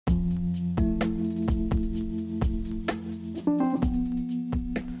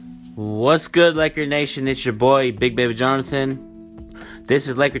What's good, Laker Nation? It's your boy, Big Baby Jonathan. This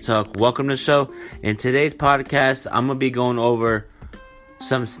is Laker Talk. Welcome to the show. In today's podcast, I'm going to be going over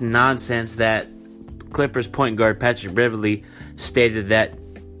some nonsense that Clippers point guard Patrick Beverley stated that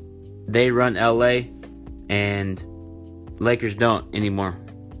they run LA and Lakers don't anymore.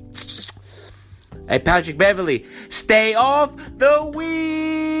 Hey, Patrick Beverley, stay off the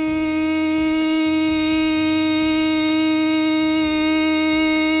weed!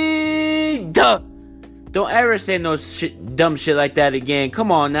 Don't ever say no dumb shit like that again.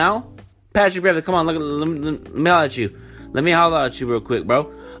 Come on now. Patrick Beverley, come on. Let me holler at you. Let me holler at you real quick, bro.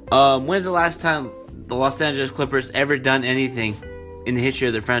 When's the last time the Los Angeles Clippers ever done anything in the history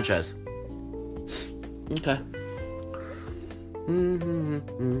of their franchise? Okay.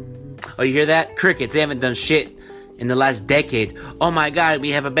 Oh, you hear that? Crickets. They haven't done shit in the last decade. Oh my God, we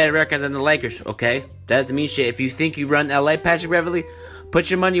have a better record than the Lakers. Okay, that doesn't mean shit. If you think you run LA, Patrick Beverley, put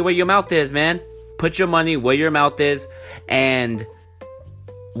your money where your mouth is, man. Put your money where your mouth is and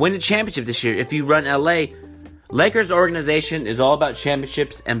win the championship this year. If you run LA, Lakers organization is all about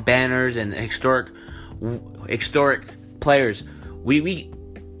championships and banners and historic players.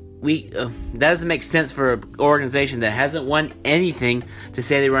 That doesn't make sense for an organization that hasn't won anything to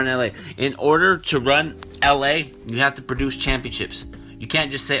say they run LA. In order to run LA, you have to produce championships. You can't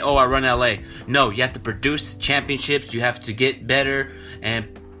just say, "Oh, I run LA." No, you have to produce championships. You have to get better.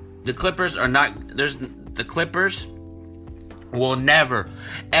 And the Clippers are not. The Clippers will never,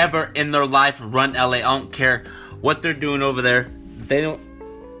 ever in their life run LA. I don't care what they're doing over there. They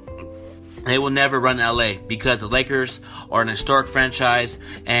will never run LA because the Lakers are an historic franchise,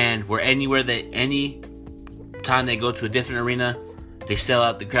 and any time they go to a different arena, they sell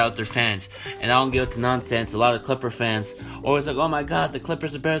out the crowd with their fans. And I don't get with the nonsense. A lot of Clipper fans always like, "Oh my God, the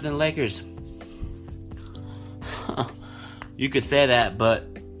Clippers are better than the Lakers." You could say that, but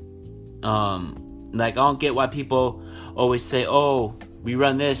I don't get why people always say, "Oh, we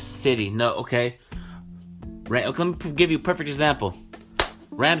run this city." No, okay. Let me give you a perfect example.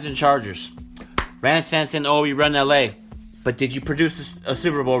 Rams and Chargers. Rams fans saying, "Oh, we run LA." But did you produce a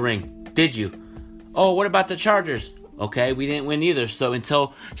Super Bowl ring? Did you? Oh, what about the Chargers? Okay, we didn't win either. So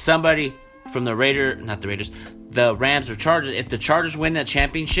until somebody from the Rams or Chargers, if the Chargers win that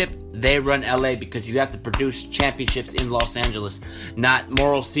championship, they run LA because you have to produce championships in Los Angeles, not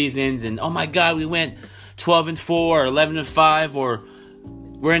moral seasons and, "Oh my God, we went 12-4 or 11-5 or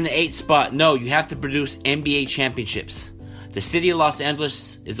we're in the 8th spot." No, you have to produce NBA championships. The city of Los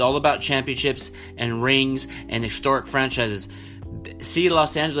Angeles is all about championships and rings and historic franchises. The city of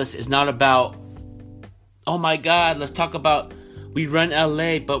Los Angeles is not about, "Oh my God, let's talk about we run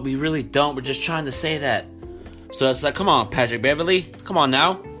LA, but we really don't. We're just trying to say that." So it's like, come on, Patrick Beverley. Come on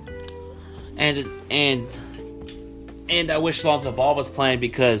now. And I wish Lonzo Ball was playing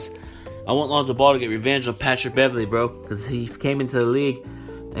because I want Lonzo Ball to get revenge on Patrick Beverley, bro. Because he came into the league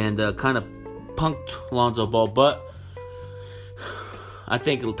and kind of punked Lonzo Ball. But I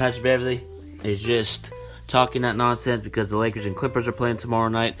think Patrick Beverley is just talking that nonsense because the Lakers and Clippers are playing tomorrow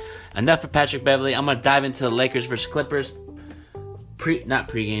night. Enough for Patrick Beverley. I'm going to dive into the Lakers versus Clippers. Not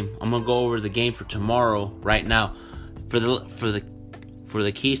pregame. I'm going to go over the game for tomorrow right now. For the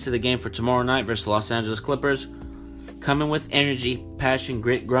keys to the game for tomorrow night versus Los Angeles Clippers. Coming with energy, passion,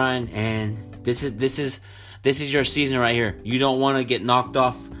 grit, grind, and this is your season right here. You don't want to get knocked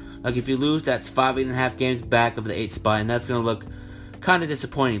off. Like if you lose, that's 5.5 games back of the 8th spot, and that's going to look kind of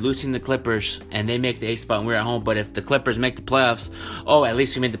disappointing, losing the Clippers, and they make the 8th spot and we're at home. But if the Clippers make the playoffs, oh, at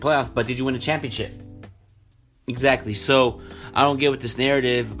least we made the playoffs, but did you win a championship? Exactly. So I don't get with this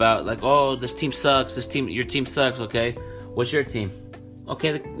narrative about like, "Oh, this team sucks, your team sucks." Okay, what's your team?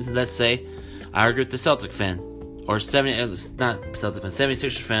 Okay, let's say I argue with the Celtic fan or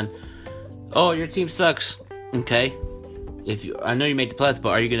 76ers fan. "Oh, your team sucks." Okay, I know you made the playoffs, but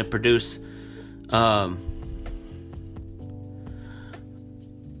are you going to produce?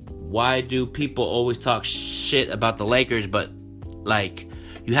 Why do people always talk shit about the Lakers, but, like,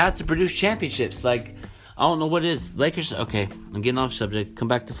 you have to produce championships? Like, I don't know what it is. Lakers, okay, I'm getting off subject. Come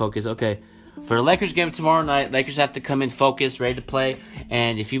back to focus. Okay, for the Lakers game tomorrow night, Lakers have to come in focused, ready to play.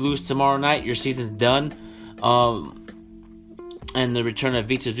 And if you lose tomorrow night, your season's done. And the return of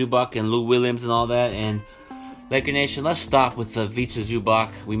Vita Zubac and Lou Williams and all that. And Laker Nation, let's stop with Vita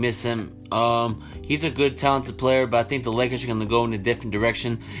Zubac. We miss him. He's a good, talented player, but I think the Lakers are going to go in a different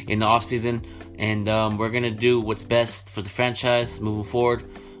direction in the offseason. And we're going to do what's best for the franchise moving forward.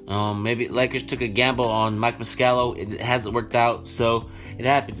 Maybe Lakers took a gamble on Mike Muscala. It hasn't worked out, so it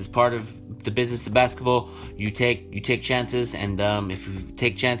happens. It's part of the business of basketball. You take chances, and if you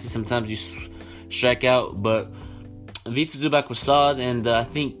take chances, sometimes you strike out. But Vita Zubac was solid, and I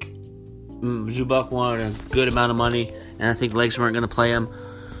think Zubac wanted a good amount of money, and I think Lakers weren't going to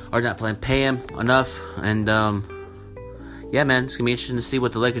pay him enough. And yeah, man, it's going to be interesting to see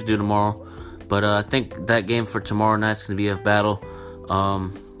what the Lakers do tomorrow. But I think that game for tomorrow night is going to be a battle.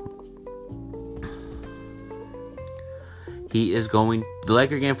 The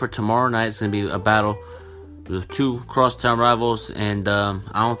Laker game for tomorrow night is going to be a battle with two crosstown rivals, and I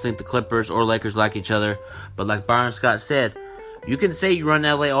don't think the Clippers or Lakers like each other. But like Byron Scott said, you can say you run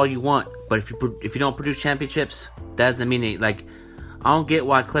LA all you want, but if you don't produce championships, that doesn't mean it. Like, I don't get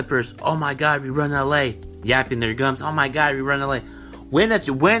why Clippers, oh my God, we run LA, yapping their gums. Oh my God, we run LA. Win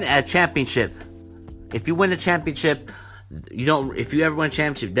a championship. If you win a championship, if you ever win a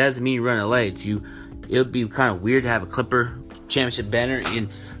championship, that doesn't mean you run LA. It would be kind of weird to have a Clipper championship banner in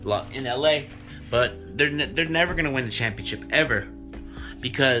LA, but they're never gonna win the championship ever,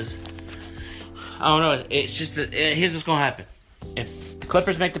 because I don't know. It's just here's what's gonna happen. If the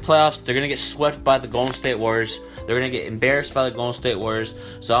Clippers make the playoffs, they're gonna get swept by the Golden State Warriors. They're gonna get embarrassed by the Golden State Warriors.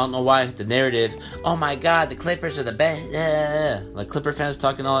 So I don't know why the narrative, oh my God, the Clippers are the best. Yeah. Like Clipper fans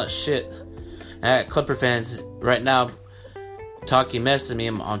talking all that shit. I got Clipper fans right now talking mess to me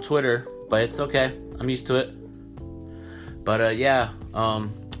on Twitter, but it's okay. I'm used to it. But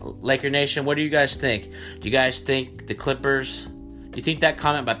Laker Nation, what do you guys think? Do you guys think the Clippers? Do you think that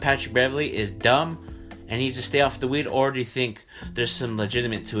comment by Patrick Beverley is dumb and needs to stay off the weed, or do you think there's some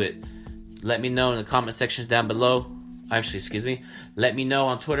legitimate to it? Let me know in the comment sections down below. Let me know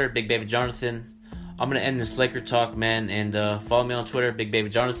on Twitter, Big Baby Jonathan. I'm gonna end this Laker talk, man, and follow me on Twitter, Big Baby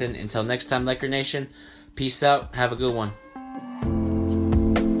Jonathan. Until next time, Laker Nation. Peace out. Have a good one.